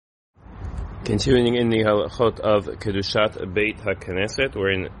Continuing in the halachot of Kedushat Beit HaKnesset,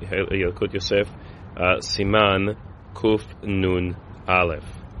 we're in Yalkut Yosef, Siman Kuf Nun Aleph.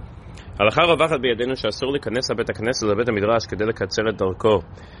 Halacha ravachat biyadenu she'asur likanes habeit HaKnesset lebeit HaMidrash kedei lekatzer et darko.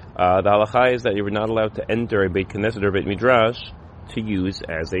 The halacha is that you were not allowed to enter a Beit Knesset or Beit Midrash to use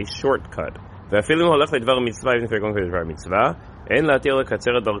as a shortcut. ואפילו אם הולך לדבר מצווה, even if you're going to לדבר מצווה, אין להתיר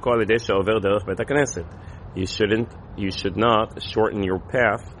לקצר את דרכו על ידי שעובר דרך בית הכנסת. You should not shorten your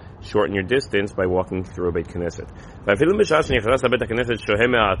path, shorten your distance by walking through a Beit Knesset. ואפילו בשעה שנכנס לבית הכנסת שוהה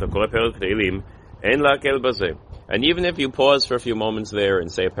מעט וקורא פרק תהילים, אין להקל בזה. And even if you pause for a few moments there and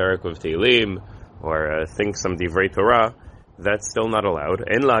say a parak of Tehillim, or think some divrei Torah, that's still not allowed.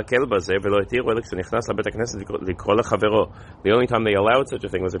 אין להקל בזה, ולא התירו אלא כשנכנס לבית הכנסת לקרוא לחברו. The only time they allowed such a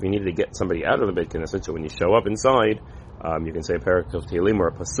thing was if you needed to get somebody out of the Beit Knesset, so when you show up inside, you can say a parak of Tehillim or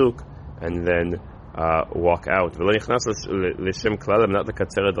a pasuk, and then walk out. The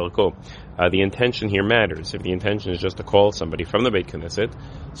intention here matters. If the intention is just to call somebody from the Beit Knesset,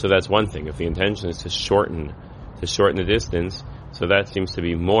 so that's one thing. If the intention is to shorten the distance, so that seems to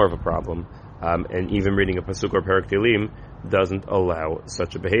be more of a problem. And even reading a pasuk or parak Tehillim doesn't allow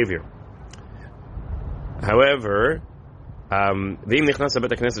such a behavior. However, you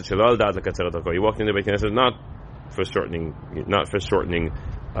walked into the Beit Knesset not for shortening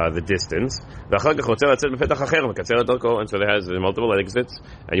the distance. And so there has multiple exits,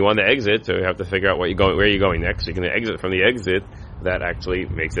 and you want to exit, so you have to figure out where you're going next. You're going to exit from the exit that actually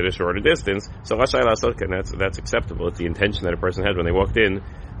makes it a shorter distance. So that's acceptable. It's the intention that a person had when they walked in.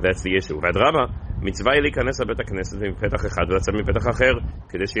 That's the issue.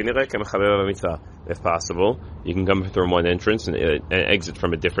 If possible, you can come through one entrance and exit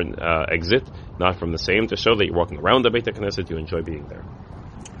from a different exit, not from the same, to show that you're walking around the Beit HaKnesset, you enjoy being there.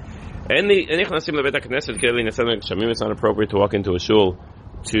 It's not appropriate to walk into a shul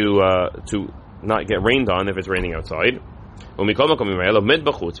to not get rained on if it's raining outside. But if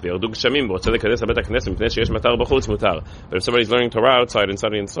somebody's learning Torah outside and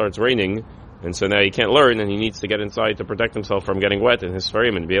suddenly it starts raining, and so now he can't learn and he needs to get inside to protect himself from getting wet in his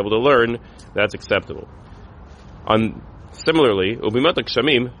sfarim and be able to learn, that's acceptable. Similarly,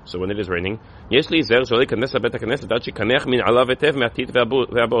 so when it is raining, you have to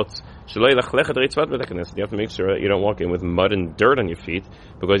make sure that you don't walk in with mud and dirt on your feet,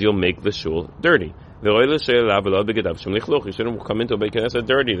 because you'll make the shul dirty. You shouldn't come into a Beit Knesset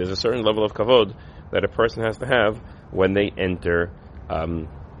dirty. There's a certain level of kavod that a person has to have when they enter a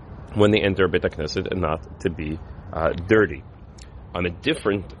Beit Knesset, and not to be dirty. On a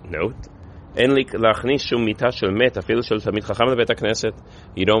different note, you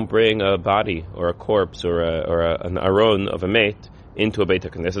don't bring a body or a corpse or an aron of a mate into a Beit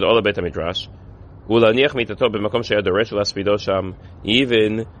HaKnesset, or a Beit HaMidrash.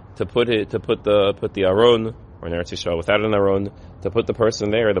 Even to put the aron, or an Eretz Yisrael without an aron, to put the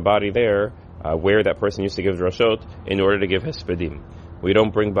person there, the body there, where that person used to give drashot, in order to give hespedim. We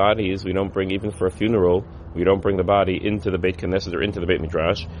don't bring bodies, we don't bring, even for a funeral, we don't bring the body into the Beit Knesset or into the Beit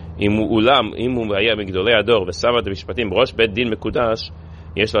Midrash. We only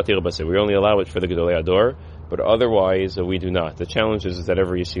allow it for the Gedolei Ador, but otherwise we do not. The challenge is that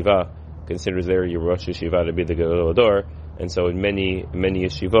every yeshiva considers their Rosh Yeshiva to be the Gedolei Ador, and so in many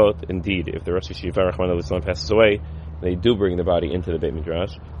yeshivot, indeed, if the Rosh Yeshiva Rachmana litzlan passes away, they do bring the body into the Beit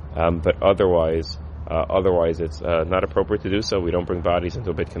Midrash, but otherwise it's not appropriate to do so. We don't bring bodies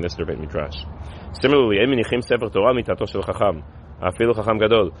into a Beit Knesset or Beit Midrash. Similarly, we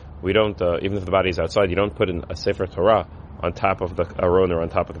don't, even if the body is outside, you don't put in a Sefer Torah on top of the aron or on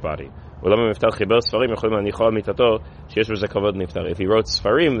top of the body. If he wrote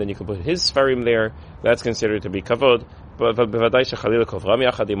Sfarim, then you can put his Sfarim there. That's considered to be kavod. But that's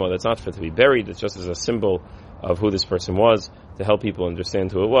not fit to be buried. It's just as a symbol of who this person was, to help people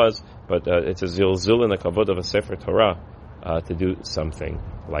understand who it was. But it's a zilzul and a kavod of a Sefer Torah to do something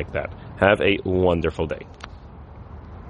like that. Have a wonderful day.